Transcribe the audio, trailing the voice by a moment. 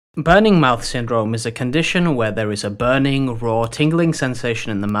Burning mouth syndrome is a condition where there is a burning, raw, tingling sensation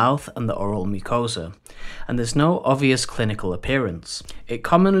in the mouth and the oral mucosa, and there's no obvious clinical appearance. It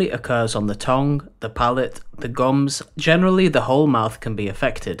commonly occurs on the tongue, the palate, the gums. Generally, the whole mouth can be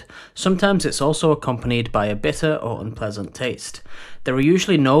affected. Sometimes it's also accompanied by a bitter or unpleasant taste. There are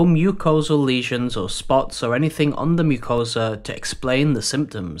usually no mucosal lesions or spots or anything on the mucosa to explain the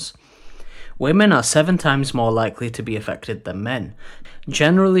symptoms. Women are 7 times more likely to be affected than men.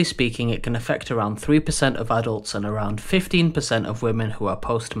 Generally speaking, it can affect around 3% of adults and around 15% of women who are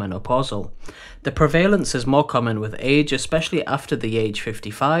postmenopausal. The prevalence is more common with age, especially after the age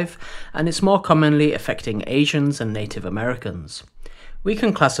 55, and it's more commonly affecting Asians and Native Americans. We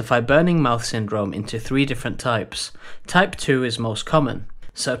can classify burning mouth syndrome into 3 different types. Type 2 is most common.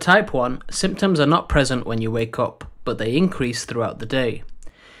 So type 1, symptoms are not present when you wake up, but they increase throughout the day.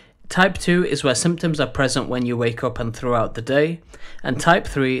 Type 2 is where symptoms are present when you wake up and throughout the day. And type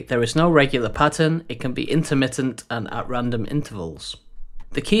 3, there is no regular pattern, it can be intermittent and at random intervals.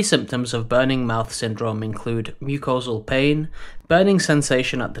 The key symptoms of burning mouth syndrome include mucosal pain, burning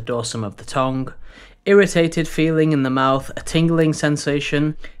sensation at the dorsum of the tongue, irritated feeling in the mouth, a tingling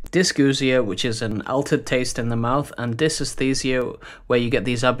sensation, dysgeusia, which is an altered taste in the mouth, and dysesthesia, where you get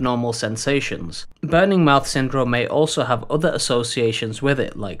these abnormal sensations. Burning mouth syndrome may also have other associations with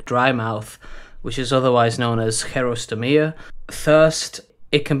it, like dry mouth, which is otherwise known as xerostomia, thirst.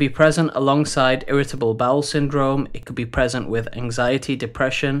 It can be present alongside irritable bowel syndrome. It could be present with anxiety,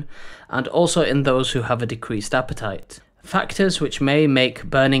 depression, and also in those who have a decreased appetite. Factors which may make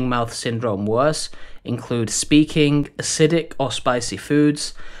burning mouth syndrome worse include speaking, acidic or spicy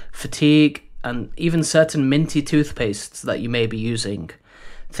foods, fatigue, and even certain minty toothpastes that you may be using.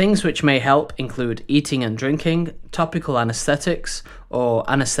 Things which may help include eating and drinking, topical anesthetics or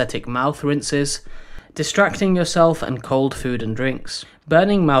anesthetic mouth rinses, distracting yourself, and cold food and drinks.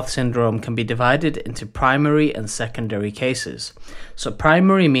 Burning mouth syndrome can be divided into primary and secondary cases. So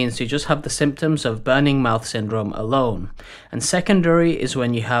primary means you just have the symptoms of burning mouth syndrome alone, and secondary is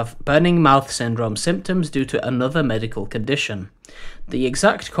when you have burning mouth syndrome symptoms due to another medical condition. The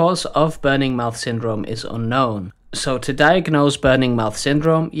exact cause of burning mouth syndrome is unknown. So to diagnose burning mouth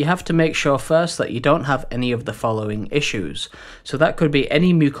syndrome, you have to make sure first that you don't have any of the following issues. So that could be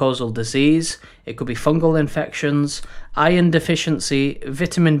any mucosal disease, it could be fungal infections, iron deficiency,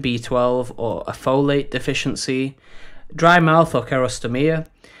 vitamin B12 or a folate deficiency, dry mouth or xerostomia,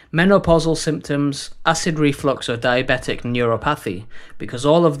 menopausal symptoms, acid reflux or diabetic neuropathy, because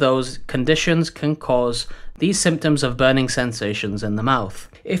all of those conditions can cause these symptoms of burning sensations in the mouth.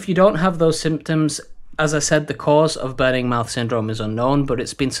 If you don't have those symptoms, as I said, the cause of burning mouth syndrome is unknown, but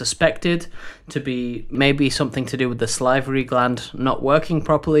it's been suspected to be maybe something to do with the salivary gland not working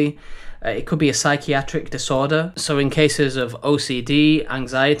properly. It could be a psychiatric disorder. So in cases of OCD,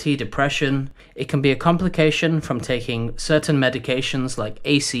 anxiety, depression, it can be a complication from taking certain medications like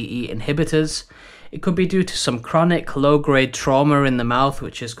ACE inhibitors. It could be due to some chronic low-grade trauma in the mouth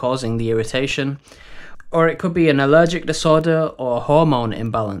which is causing the irritation. Or it could be an allergic disorder or hormone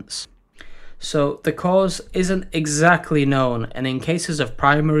imbalance. So the cause isn't exactly known, and in cases of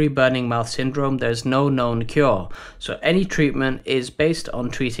primary burning mouth syndrome, there's no known cure. So any treatment is based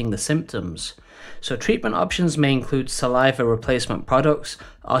on treating the symptoms. So treatment options may include saliva replacement products,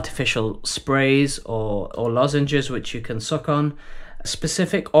 artificial sprays or lozenges which you can suck on,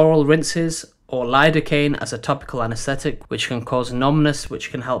 specific oral rinses, or lidocaine as a topical anesthetic which can cause numbness which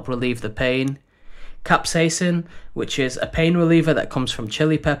can help relieve the pain. Capsaicin, which is a pain reliever that comes from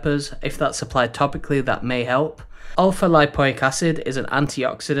chili peppers. If that's applied topically, that may help. Alpha-lipoic acid is an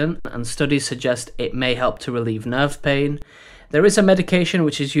antioxidant, and studies suggest it may help to relieve nerve pain. There is a medication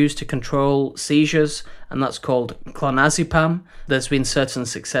which is used to control seizures, and that's called clonazepam. There's been certain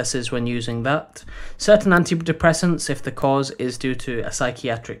successes when using that. Certain antidepressants if the cause is due to a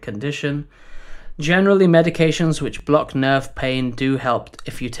psychiatric condition. Generally, medications which block nerve pain do help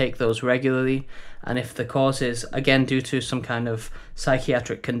if you take those regularly, and if the cause is, again, due to some kind of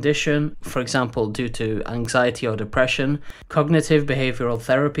psychiatric condition, for example, due to anxiety or depression, cognitive behavioral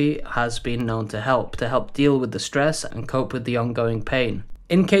therapy has been known to help deal with the stress and cope with the ongoing pain.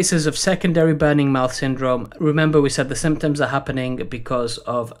 In cases of secondary burning mouth syndrome, remember we said the symptoms are happening because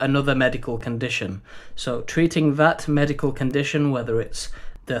of another medical condition. So treating that medical condition, whether it's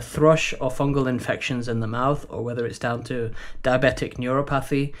the thrush or fungal infections in the mouth, or whether it's down to diabetic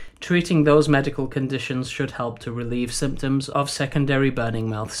neuropathy, treating those medical conditions should help to relieve symptoms of secondary burning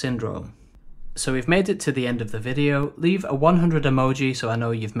mouth syndrome. So we've made it to the end of the video. Leave a 100 emoji so I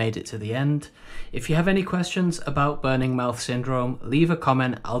know you've made it to the end. If you have any questions about burning mouth syndrome, leave a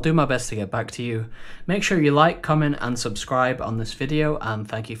comment. I'll do my best to get back to you. Make sure you like, comment and subscribe on this video, and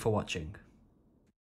thank you for watching.